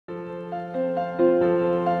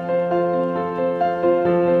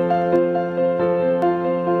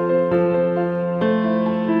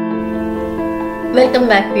Welcome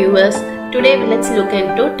back, viewers. Today let's look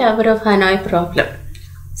into Tower of Hanoi problem.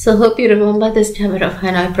 So hope you remember this Tower of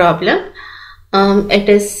Hanoi problem. It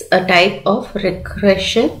is a type of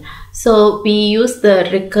regression. So we use the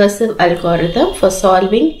recursive algorithm for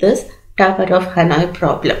solving this Tower of Hanoi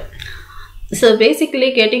problem. So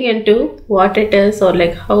basically getting into what it is, or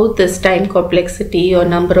like how this time complexity or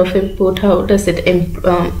number of input, how does it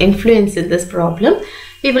influence in this problem,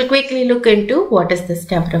 we will quickly look into what is this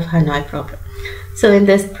Tower of Hanoi problem. So in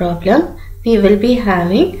this problem, we will be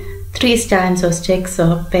having 3 stands or sticks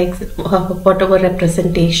or pegs, whatever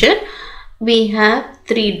representation. We have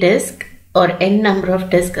 3 discs or n number of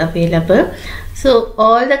discs available. So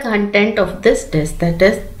all the content of this disc, that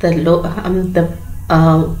is the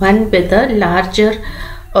one with the larger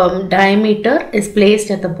diameter, is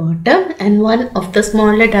placed at the bottom, and one of the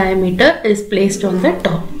smaller diameter is placed on the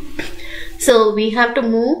top. So we have to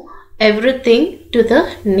move everything to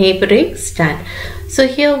the neighboring stand. So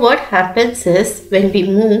here what happens is, when we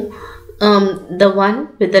move, the one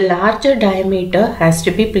with the larger diameter has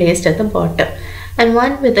to be placed at the bottom, and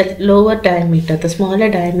one with the lower diameter, the smaller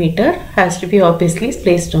diameter, has to be obviously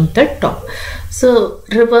placed on the top. So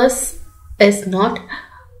reverse is not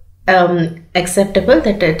acceptable,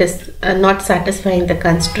 that it is not satisfying the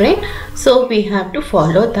constraint. So we have to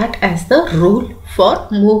follow that as the rule for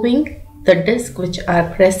moving the discs which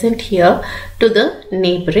are present here to the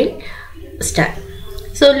neighboring stand.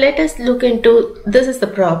 So let us look into, this is the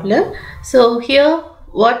problem. So here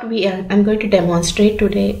what I'm going to demonstrate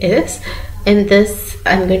today is, in this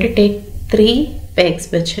I'm going to take 3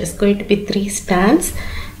 pegs, which is going to be 3 stands,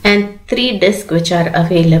 and 3 discs which are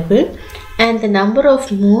available, and the number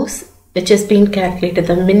of moves which has been calculated,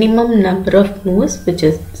 the minimum number of moves which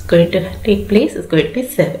is going to take place is going to be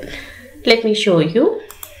 7. Let me show you.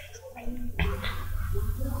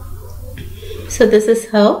 So this is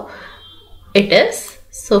how it is.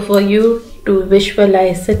 So for you to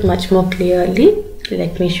visualize it much more clearly,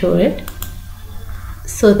 let me show it.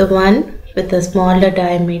 So the one with the smaller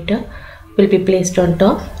diameter will be placed on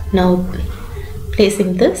top. Now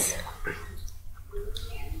placing this.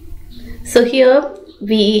 So here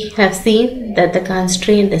we have seen that the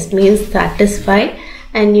constraint is means satisfied,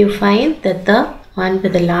 and you find that the one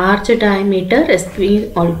with the larger diameter is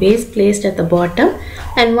being always placed at the bottom,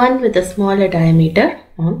 and one with the smaller diameter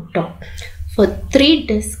on top. For 3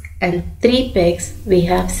 discs and 3 pegs, we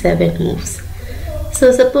have 7 moves.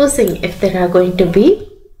 So supposing if there are going to be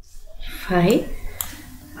 5,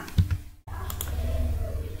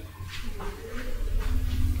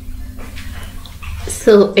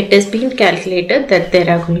 so it has been calculated that there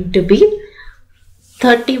are going to be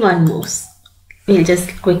 31 moves. We'll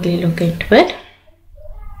just quickly look into it.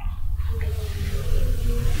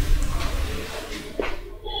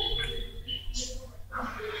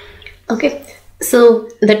 Okay, so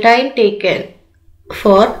the time taken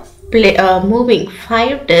for moving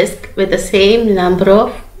 5 discs with the same number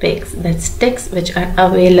of pegs, that sticks, which are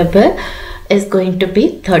available, is going to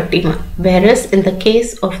be 31, whereas in the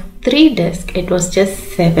case of 3 discs it was just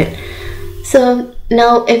 7. So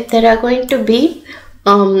now if there are going to be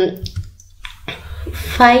 5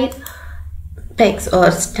 pegs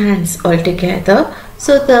or stands altogether,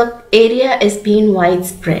 so the area is being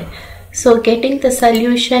widespread. So getting the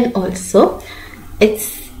solution also,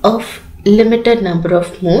 it's of limited number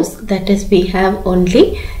of moves, that is we have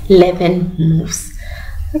only 11 moves.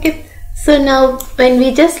 Okay, so now when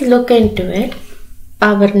we just look into it,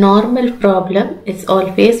 our normal problem is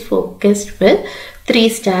always focused with 3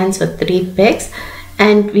 stands or 3 pegs,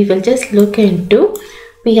 and we will just look into,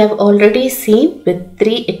 we have already seen with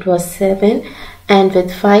 3 it was 7, and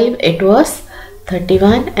with 5 it was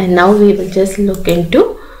 31, and now we will just look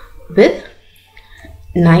into with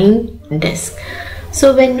 9 discs.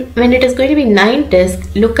 So when it is going to be 9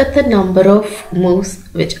 discs, look at the number of moves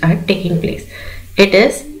which are taking place. It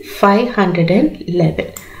is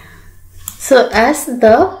 511. So as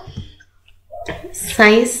the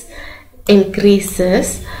size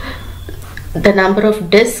increases, the number of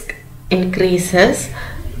discs increases,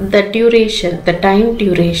 the duration, the time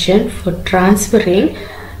duration for transferring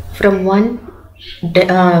from one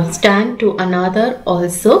stand to another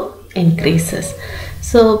also increases.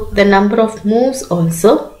 So the number of moves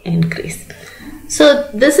also increase. So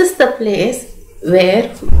this is the place where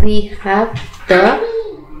we have the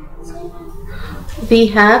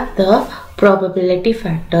probability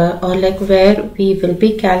factor, or like where we will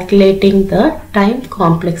be calculating the time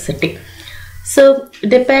complexity. So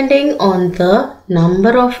depending on the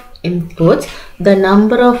number of inputs, the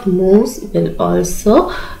number of moves will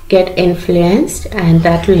also get influenced, and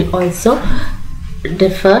that will also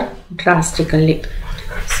differ drastically.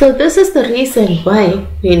 So this is the reason why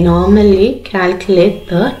we normally calculate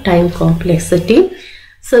the time complexity.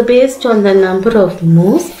 So based on the number of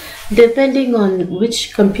moves, depending on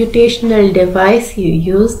which computational device you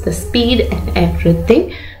use, the speed and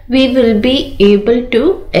everything, we will be able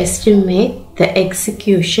to estimate the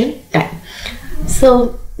execution time.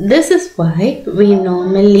 So this is why we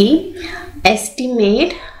normally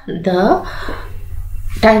estimate the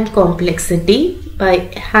time complexity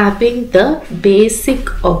by having the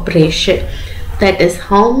basic operation. That is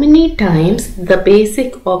how many times the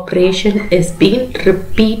basic operation is being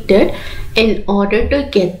repeated in order to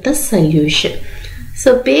get the solution.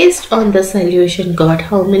 So based on the solution got,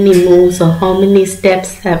 how many moves or how many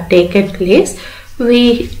steps have taken place,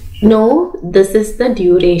 we know this is the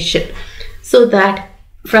duration. So that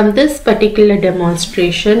from this particular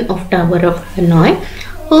demonstration of Tower of Hanoi,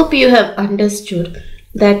 hope you have understood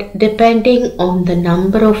that depending on the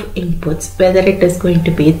number of inputs, whether it is going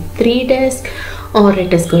to be 3 disks or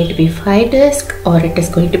it is going to be 5 disks or it is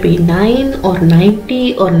going to be 9 or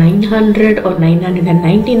 90 or 900 or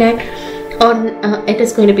 999 or it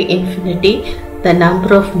is going to be infinity, the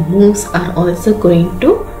number of moves are also going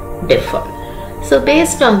to differ. So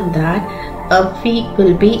based on that, we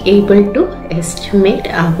will be able to estimate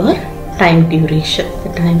our time duration,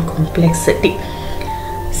 the time complexity.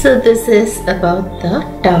 So this is about the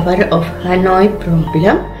Tower of Hanoi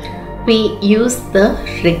problem. We use the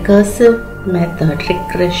recursive method,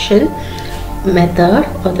 regression method,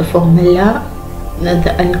 or the formula,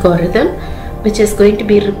 the algorithm, which is going to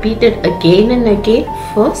be repeated again and again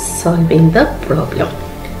for solving the problem.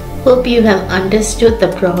 Hope you have understood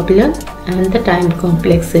the problem and the time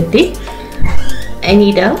complexity.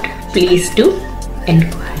 Any doubt, please do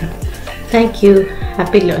inquire. Thank you.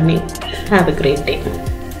 Happy learning. Have a great day.